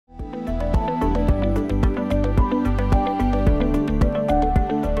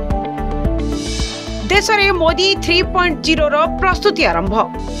देश में मोदी 3.0 रो प्रस्तुति आरंभ।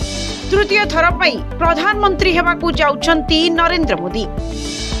 तृतीय थर पर प्रधानमंत्री हेबाकू जाउछंती नरेंद्र मोदी।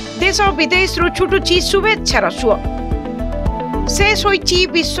 देश विदेश छुटुची शुभेच्छार सुओ। शेष होईची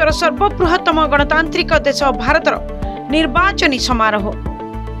विश्वर सर्वबृहत्तम गणतांत्रिक देश भारतर निर्वाचनी समारोह।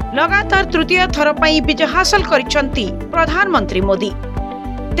 लगातार तृतीय थर पर विजय हासिल करिसंती प्रधानमंत्री मोदी।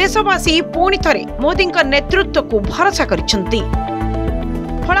 देशवासी पुणी थरे मोदी नेतृत्व को भरोसा करिसंती।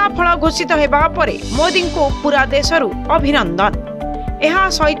 फलाफल घोषित हेबा परे मोदी को पूरा देशरु अभिनंदन। एहा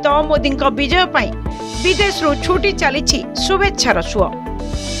सहित मोदी विजय पाई विदेश छुटी चली शुभेच्छार suo.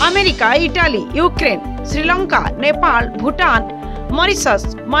 America, Italy, Ukraine, Sri Lanka, Nepal, Bhutan,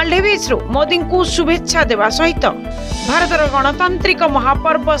 Mauritius, Maldives Modi को शुभेच्छा देवा सहित भारतर गणतांत्रिक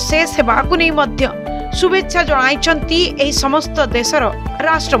महापर्व शेष हेबाकू नै मध्य शुभेच्छा जणाइछंती एही समस्त देशर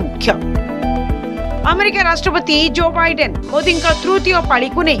राष्ट्र मुख्य। अमेरिका राष्ट्रपति जो बाइडेन मोदी तृतीय पाली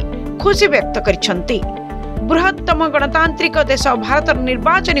को नै खुशी व्यक्त करिछंती। बृहत्तम गणतांत्रिक देश भारतर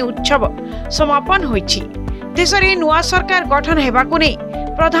निर्वाचनी उत्सव समापन होईछि। देश में नुआ सरकार गठन हेबाकू नै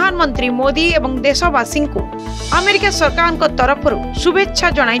प्रधानमंत्री मोदी एवं देशवासी को अमेरिका सरकार तरफ शुभेच्छा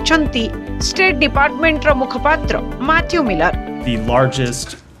जणाइछंती state department row मुखपात्र Matthew Miller. The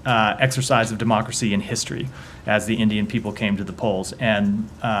largest exercise of democracy in history as the Indian people came to the polls, and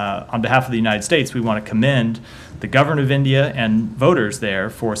on behalf of the United States we want to commend the government of India and voters there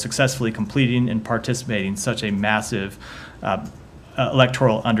for successfully completing and participating such a massive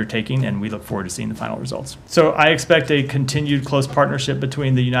electoral undertaking, and we look forward to seeing the final results. So I expect a continued close partnership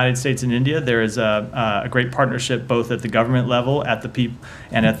between the United States and India. There is a great partnership both at the government level, at the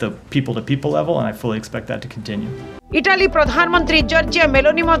and at the people-to-people level, and I fully expect that to continue. Italy प्रधानमंत्री Giorgia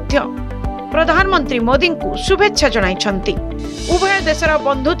Meloni मध्य प्रधानमंत्री मोदी को शुभेच्छा जणाइछंती। उभय देशर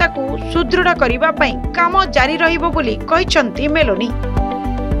बंधुता को सुदृढ़ करिबा पई काम जारी रहिबो बोली कहिछंती मेलोनी।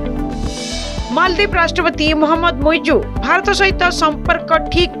 मालदीव राष्ट्रपति मोहम्मद मुइजु भारत सहित संपर्क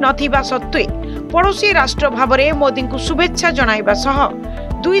ठीक नथिबा सत्वे पड़ोसी राष्ट्र भावरे मोदी को शुभेच्छा जणाइबा सह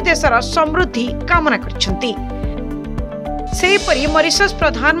दुई देशर समृद्धि कामना करछंती। सेहीपरि मॉरिशस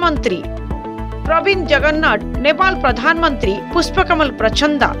प्रधानमंत्री प्रवीण जगन्नाथ, नेपाल प्रधानमंत्री पुष्पकमल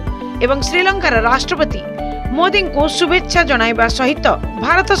प्रचंदा एवं श्रीलंकार राष्ट्रपति मोदी को शुभेच्छा जणाइबा सहित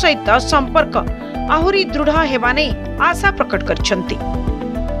भारत सहित संपर्क आहुरी दृढ़ हेबा नै आशा प्रकट करछंती।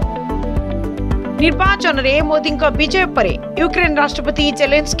 निर्वाचन रे मोदी विजय परे यूक्रेन राष्ट्रपति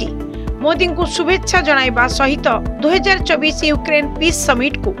जेलेंस्की मोदी को शुभेच्छा जणाइबा सहित 2024 यूक्रेन पीस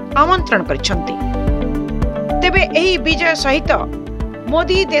समिट को आमंत्रण करछंती। तेबे एही विजय सहित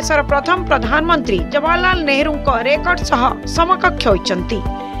मोदी देशर प्रथम प्रधानमंत्री जवाहरलाल नेहरू को रेकर्ड सह समकक्ष होइछंती।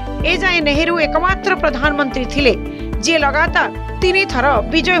 ए जाय नेहरू एकमात्र प्रधानमंत्री थिले जे लगातार 3 थर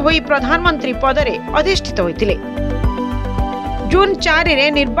विजय होई प्रधानमंत्री पदरे अधिष्ठित होइतिले। जून 4 रे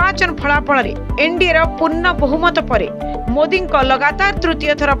निर्वाचन फलाफल रे एनडीए रो पूर्ण बहुमत परे मोदी को लगातार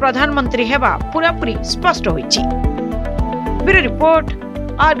तृतीय थर प्रधानमंत्री हेबा पूरापूरी स्पष्ट होइछि। Bureau report,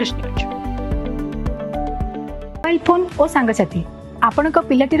 Argus news. Mobile phone और सांगसाथी आपणक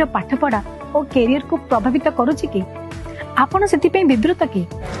पिलाटीर पाठपढ़ा और कैरियर को प्रभावित करूछि कि आपण सेति पे विब्रत कि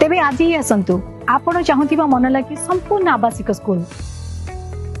तेबे आज ही आसंतु आपण चाहूतिबा मन लागी संपूर्ण आवासिक स्कूल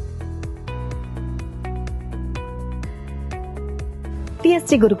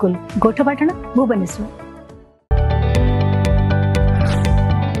TSG गुरुकुल गोठपाटण भुवनेश्वर।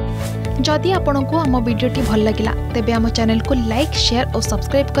 जदि आपंक आम भिडी भल लगा तेब आम चैनल को लाइक, शेयर और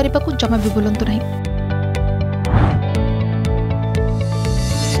सब्सक्राइब करने को जमा भी भूलु नहीं।